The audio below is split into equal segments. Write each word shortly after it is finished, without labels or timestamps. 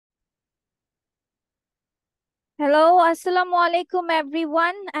Hello, Assalamu alaikum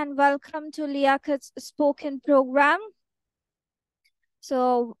everyone, and welcome to Liakat's spoken program.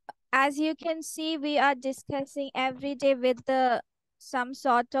 So, as you can see, we are discussing every day with the some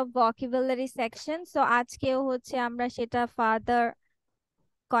sort of vocabulary section. So, আজকেও হচ্ছে আমরা সেটা further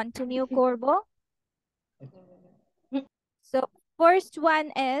continue করব. So, first one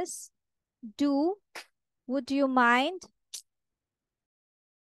is do. Would you mind?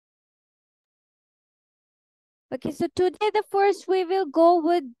 Okay, so today the first we will go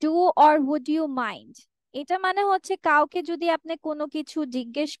with do or would you mind. এটা মানে হচ্ছে কাউকে যদি আপনি কোনো কিছু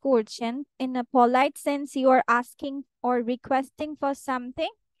জিজ্ঞেস করছেন in a polite sense you are asking or requesting for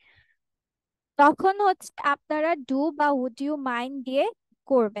something, তখন হচ্ছে আপনারা do বা would you mind দিয়ে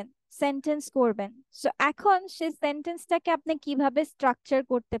করবেন, সেন্টেন্স করবেন। সো এখন সেই সেন্টেন্সটাকে আপনি কিভাবে স্ট্রাকচার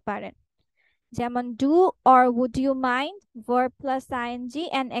করতে পারেন, যেমন do or would you mind, verb plus ing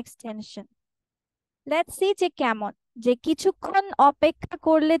and extension। Let's see যে কেমন, যে কিছুক্ষণ অপেক্ষা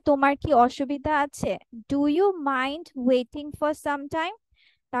করলে তোমার কি অসুবিধা আছে, do you mind waiting for some time.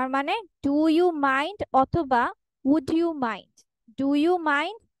 তার মানে ডু ইউ মাইন্ড অথবা would you mind, do you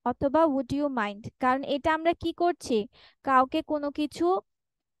mind অথবা উড ইউ মাইন্ড, কারণ এটা আমরা কি করছি, কাউকে কোনো কিছু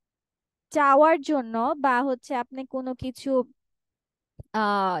চাওয়ার জন্য বা হচ্ছে আপনি কোনো কিছু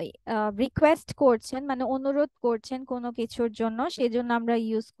রিকোয়েস্ট করছেন, মানে অনুরোধ করছেন কোনো কিছুর জন্য, সেজন্য আমরা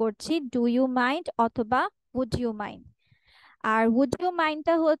ইউজ করছি ডু ইউ মাইন্ড অথবা would you mind. R would you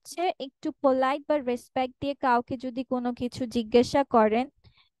মাইন্ডটা হচ্ছে একটু পোলাইট বা রেসপেক্ট দিয়ে কাউকে যদি কোনো কিছু জিজ্ঞাসা করেন,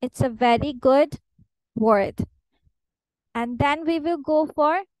 it's a very good word. And then we will go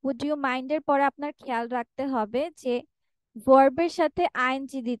for would you মাইন্ডের পরে আপনার খেয়াল রাখতে হবে যে ভার্বের সাথে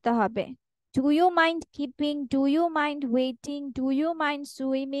আইএনজি দিতে হবে। Do you mind keeping, do you mind waiting, do you mind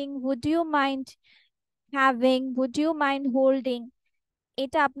swimming, would you mind having, would you mind holding,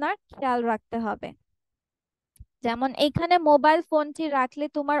 এটা আপনার খেয়াল রাখতে হবে। যেমন এখানে মোবাইল ফোনটি রাখলে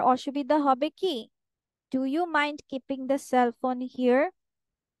তোমার অসুবিধা হবে কি, do you mind keeping the cell phone here.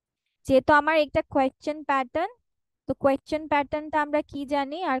 যেহেতু আমার একটা কোয়েশ্চেন প্যাটার্ন, তো কোয়েশ্চেন প্যাটার্নটা আমরা কি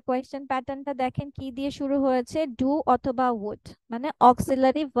জানি, আর কোয়েশ্চেন প্যাটার্নটা দেখেন কি দিয়ে শুরু হয়েছে, ডু অথবা উড, মানে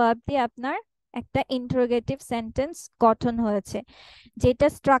অক্সিলারি ভার্ব দিয়ে আপনার একটা ইন্টারোগেটিভ সেন্টেন্স গঠন হয়েছে, যেটা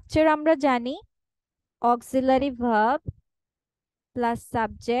স্ট্রাকচার আমরা জানি auxiliary verb plus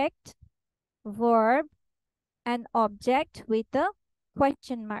subject, verb and object with a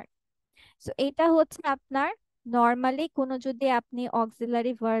question mark. So এটা হচ্ছে আপনার নর্মালি কোনো যদি আপনি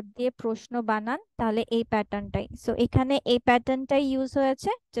অক্সিলারি ভার্ব দিয়ে প্রশ্ন বানান তাহলে এই প্যাটার্নটাই, সো এখানে এই প্যাটার্নটাই ইউজ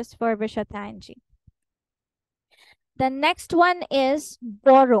হয়েছে জাস্ট ভার্বের সাথে ING. The next one is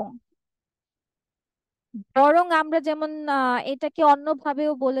বরং। বরং আমরা যেমন এটাকে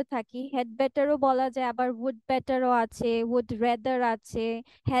অন্যভাবেও বলে থাকি, হেড বেটারও বলা যায়, আবার উড বেটারও আছে, উড রেদার আছে,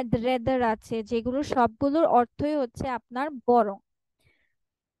 হেড রেদার আছে, যেগুলো সবগুলোর অর্থই হচ্ছে আপনার বরং।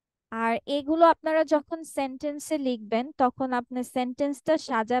 আর এগুলো আপনারা যখন সেন্টেন্সে লিখবেন তখন আপনি সেন্টেন্সটা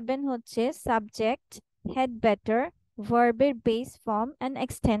সাজাবেন হচ্ছে সাবজেক্ট, হেড বেটার, ভার্বের বেস ফর্ম এন্ড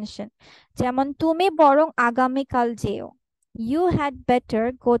এক্সটেনশন। যেমন তুমি বরং আগামীকাল যেও, you had better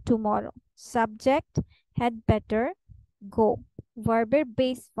go tomorrow, subject, had better, গো, ভার্বের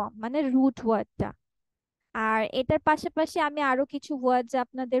বেস ফর্ম মানে রুট ওয়ার্ডটা। আর এটার পাশাপাশি আমি আরো কিছু ওয়ার্ডস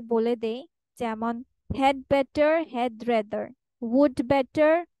আপনাদের বলে দেই, যেমন had better, had rather, would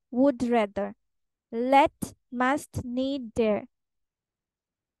better, would rather, let, must, need, dare।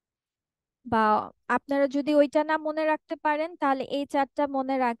 বা আপনারা যদি ওইটা না মনে রাখতে পারেন তাহলে এই চারটা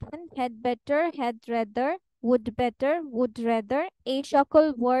মনে রাখেন, had better, had rather, would better, would rather। এই সকল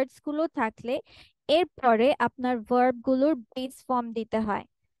ওয়ার্ডস গুলো থাকলে এরপরে আপনার ভার্ব গুলোর বেস ফর্ম দিতে হয়,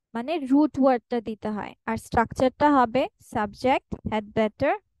 মানে রুট ওয়ার্ডটা দিতে হয়, আর স্ট্রাকচারটা হবে সাবজেক্ট, হ্যাড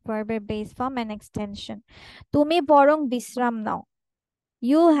বেটার, ভার্বের বেস ফর্ম এন্ড এক্সটেনশন। তুমি বরং বিশ্রাম নাও,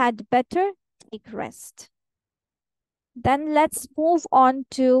 you had better take rest. Then let's move on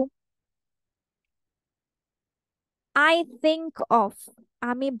two I think of,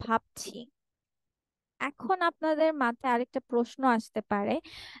 আমি ভাবছি। এখন আপনাদের মাথায় আরেকটা প্রশ্ন আসতে পারে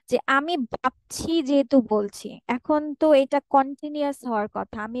যে আমি ভাবছি যেহেতু বলছি, এখন তো এটা কন্টিনিউয়াস হওয়ার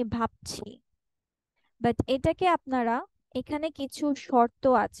কথা, আমি ভাবছি, বাট এটাকে আপনারা, এখানে কিছু শর্ত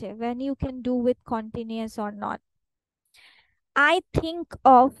আছে when you can do with continuous or not। I think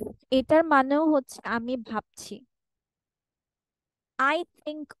of এটার মানেও হচ্ছে আমি ভাবছি, I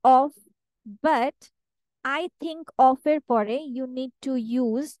think of, but I think of এর পরে you need to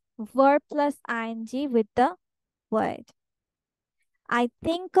use verb plus ing with the word। I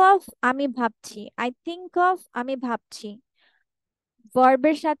think of আমি ভাবছি, I think of আমি ভাবছি,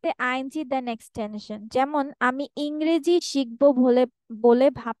 ভার্বের সাথে আইএনজি দেন এক্সটেনশন। যেমন আমি ইংরেজি শিখবো বলে বলে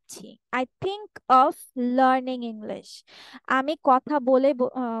ভাবছি, I think of learning English. আমি কথা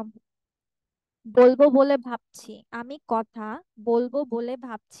বলবো বলে ভাবছি, আমি কথা বলবো বলে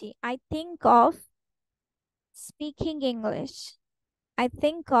ভাবছি, I think of speaking English. I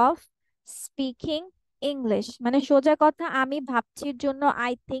think of speaking English, মানে সোজা কথা আমি ভাবছির জন্য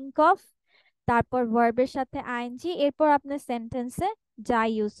আই থিঙ্ক অফ, তারপর ভার্বের সাথে আইএনজি, এরপর আপনি সেন্টেন্সে যা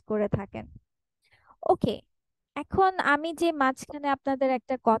ইউজ করে থাকেন। ওকে, এখন আমি যে মাঝখানে আপনাদের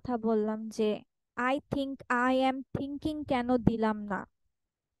একটা কথা বললাম যে I think, I am thinking কেন দিলাম না,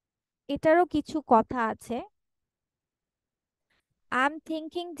 এটারও কিছু কথা আছে। আই এম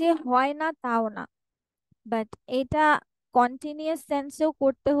থিঙ্কিং যে হয় না তাও না, বাট এটা কন্টিনিউয়াস সেন্সেও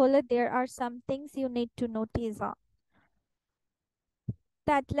করতে হলে there are some things you need to notice on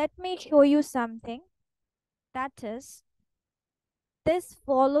that. Let me show you something. That is, these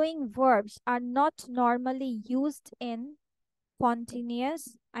following verbs are not normally used in continuous,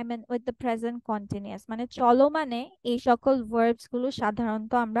 I mean with the present continuous, মানে চলমানে এই সকল verbs গুলো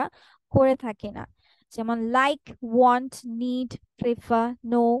সাধারণত আমরা করে থাকি না। যেমন like, want, need, prefer,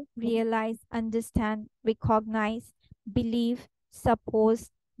 know, realize, understand, recognize, believe, suppose,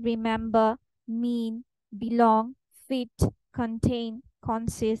 remember, mean, belong, fit, contain,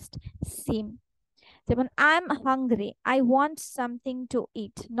 consist, seem। যেমন I am hungry, I want something to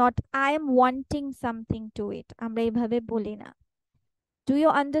it, not I am wanting something to ইট, আমরা এইভাবে বলি না। Do you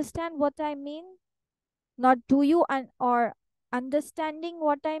understand what I mean, not do you or understanding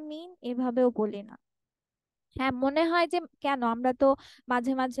what I mean, এভাবেও বলি না। হ্যাঁ, মনে হয় যে কেন আমরা তো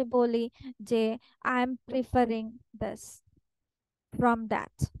মাঝে মাঝে বলি যে I am প্রিফারিং this from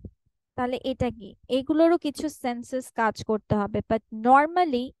that, তাহলে এটা কি, এগুলোরও কিছু সেন্সেস কাজ করতে হবে, but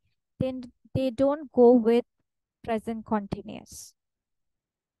normally they don't go with present continuous.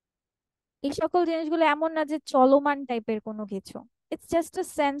 এই সকল জিনিসগুলো এমন না যে চলমান টাইপের কোনো কিছু, it's just a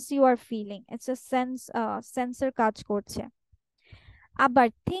sense you are feeling, it's a সেন্সের কাজ করছে। আবার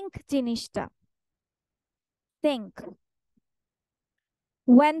থিঙ্ক জিনিসটা, think,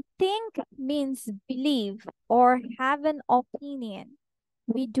 when think means believe or have an opinion,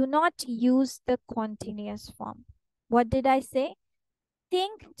 we do not use the continuous form. What did I say?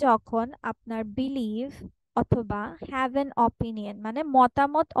 Think যখন আপনার believe অথবা have an opinion মানে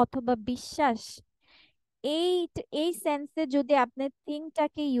মতামত অথবা বিশ্বাস, এই এই সেন্সে যদি আপনি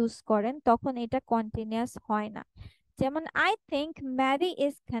থিংকটাকে ইউজ করেন তখন এটা কন্টিনিউয়াস হয় না। যেমন I think Mary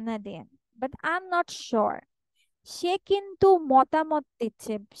is Canadian, but I am not sure. সে কিন্তু মতামত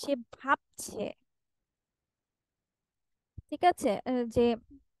দিচ্ছে, সে ভাবছে, ঠিক আছে, যে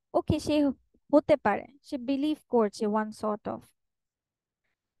ওকে সে হতে পারে, সে বিলিভ করছে one sort of,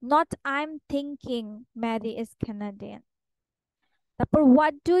 not I am thinking Mary is Canadian. তারপর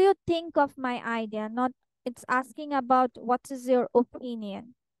what do you think of my idea, not, it's asking about what is your opinion,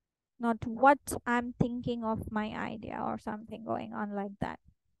 not what I'm thinking of my idea or something going on like that.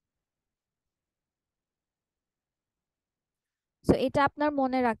 So এটা আপনার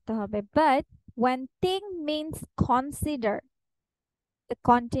মনে রাখতে হবে। But when think means consider, the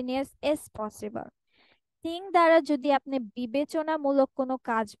continuous is possible. think দ্বারা যদি আপনি বিবেচনামূলক কোনো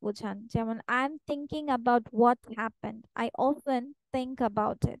কাজ বোঝান, যেমন I'm thinking about what happened, I often think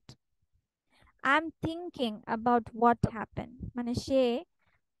about it. I'm thinking about what happened মানে সে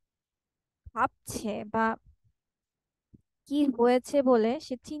ভাবছে বা কি হয়েছে বলে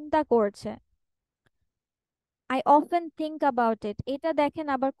সে চিন্তা করছে। I often think about it, এটা দেখেন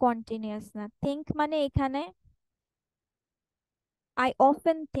আবার কন্টিনিউয়াস না। থিঙ্ক মানে এখানে আই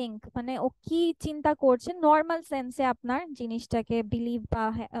অফেন থিঙ্ক মানে ও কি চিন্তা করছে, নর্মাল সেন্সে আপনার জিনিসটাকে বিলিভ বা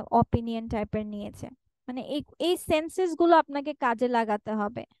অপিনিয়ন টাইপের নিয়েছে। মানে এই এই সেন্সেস গুলো আপনাকে কাজে লাগাতে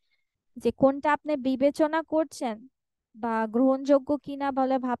হবে, যে কোনটা আপনি বিবেচনা করছেন বা গ্রহণযোগ্য কিনা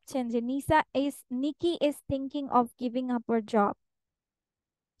বলে ভাবছেন, যে নিকি is thinking of giving up her job,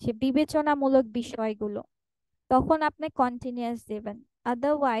 সে বিবেচনামূলক বিষয়গুলো, তখন আপনি কন্টিনিউয়াস দেবেন।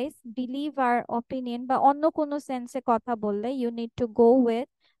 আদারওয়াইজ বিলিভ আর অপিনিয়ন বা অন্য কোনো সেন্সে কথা বললে you need to go with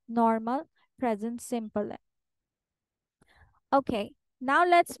normal present simple. Okay, now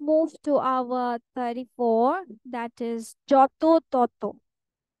let's move to our 34, that is যত তত।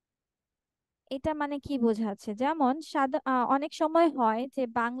 এটা মানে কি বোঝাচ্ছে, যেমন অনেক সময় হয় যে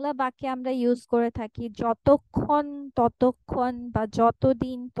বাংলা বাক্যে আমরা ইউজ করে থাকি যতক্ষণ ততক্ষণ বা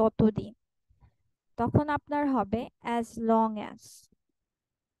যতদিন ততদিন, তখন আপনার হবে অ্যাজ লং অ্যাজ।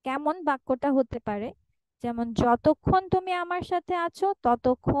 কেমন বাক্যটা হতে পারে, যেমন যতক্ষণ তুমি আমার সাথে আছো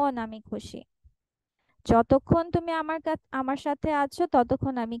ততক্ষণ আমি খুশি, যতক্ষণ তুমি আমার সাথে আছো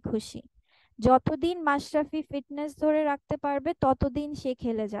ততক্ষণ আমি খুশি। যতদিন মাশরাফি ফিটনেস ধরে রাখতে পারবে ততদিন সে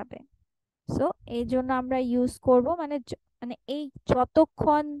খেলে যাবে। সো এই জন্য আমরা ইউজ করব মানে মানে এই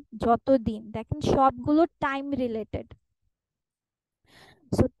যতক্ষণ, যতদিন, দেখেন সবগুলো time related.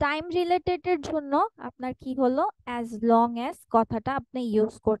 So time related এর জন্য আপনার কি হলো, অ্যাজ লং অ্যাজ কথাটা আপনি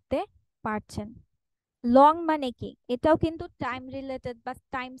ইউজ করতে পারছেন। লং মানে কি, এটাও কিন্তু টাইম রিলেটেড বা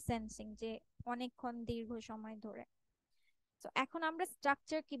টাইম সেন্সিং, যে অনেকক্ষণ দীর্ঘ সময় ধরে। তো এখন আমরা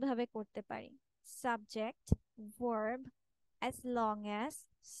স্ট্রাকচার কিভাবে করতে পারি, subject verb as long as,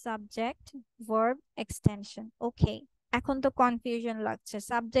 subject verb extension। ওকে, এখন তো কনফিউশন লাগছে,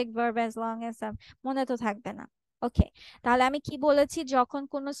 subject verb as long as, মনে তো থাকবে না। ওকে, তাহলে আমি কি বলেছি, যখন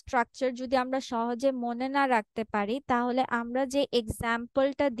কোনো স্ট্রাকচার যদি আমরা সহজে মনে না রাখতে পারি, তাহলে আমরা যে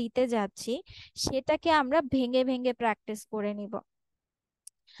এক্সাম্পলটা দিতে যাচ্ছি সেটাকে আমরা ভেঙে ভেঙে প্র্যাকটিস করে নিব।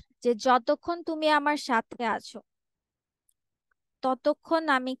 যে যতক্ষণ তুমি আমার সাথে আছো ততক্ষণ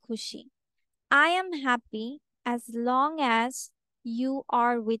আমি খুশি, I am happy as long as you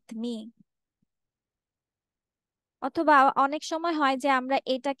are with me। অথবা অনেক সময় হয় যে আমরা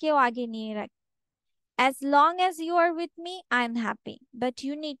এটাকেও আগে নিয়ে রাখি, as long as you are with me I am happy, but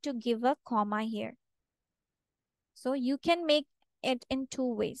you need to give a comma here, so you can make it in two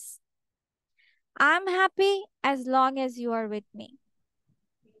ways, I am happy as long as you are with me,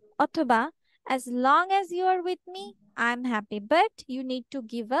 অথবা as long as you are with me I am happy, but you need to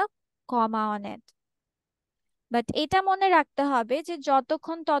give a comma on it। But এটা মনে রাখতে হবে যে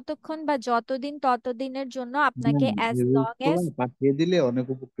যতক্ষণ ততক্ষণ বা যতদিন ততদিনের জন্য হ্যাঁ, আপনাকে অ্যাজ এই লং রুলস গুলো অ্যাজ, পাঠিয়ে দিলে অনেক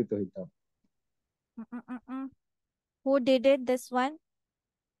উপকৃত হইতাম। Who did it this one?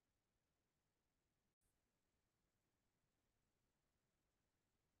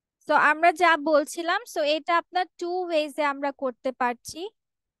 So আমরা যা বলছিলাম, সো এটা আপনার টু ওয়েজে আমরা করতে পারছি।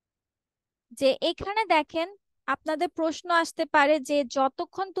 যে এখানে দেখেন আপনাদের প্রশ্ন আসতে পারে যে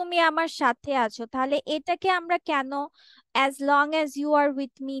যতক্ষণ তুমি আমার সাথে আছো, তাহলে এটাকে আমরা কেন as long as you R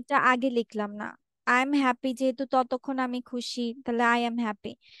with me টা আগে লিখলাম না, আই এম হ্যাপি যেহেতু ততক্ষণ আমি খুশি, তাহলে আই এম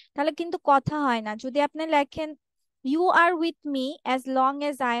হ্যাপি। তাহলে কিন্তু কথা হয় না। যদি আপনি লেখেন you R with me as long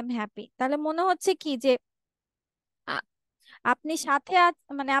as I am happy, তাহলে মনে হচ্ছে কি যে আ- আপনি সাথে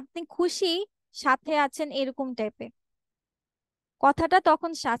মানে আপনি খুশি সাথে আছেন এরকম টাইপের কথাটা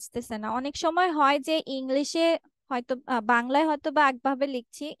তখন সাজতেছে না। অনেক সময় হয় যে ইংলিশে হয়তো বাংলায় হয়তো বা একভাবে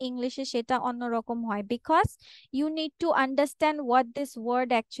লিখছি, ইংলিশে সেটা অন্যরকম হয়, because you need to understand what this word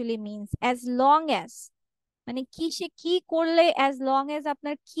actually means. As long as মানে কি, সে কি করলে, অ্যাজ লং অ্যাজ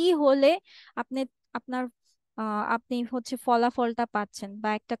আপনার কি হলে আপনি আপনার আপনি হচ্ছে ফলাফলটা পাচ্ছেন, বা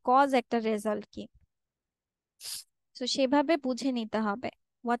একটা কজ একটা রেজাল্ট কি। তো সেভাবে বুঝে নিতে হবে।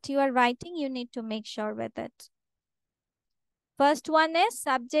 What you R writing you need to make sure with it. First one is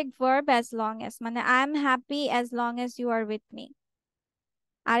subject verb as long as, মানে I am happy as long as you are with me।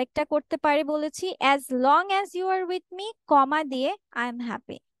 আরেকটা করতে পারি বলেছি as long as you are with me, কমা দিয়ে I am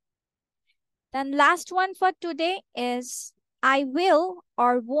happy। Then last one for today is I will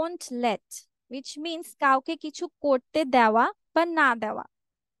or won't let, which means কাউকে কিছু করতে দেওয়া বা না দেওয়া।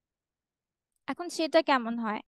 এখন সেটা কেমন হয়,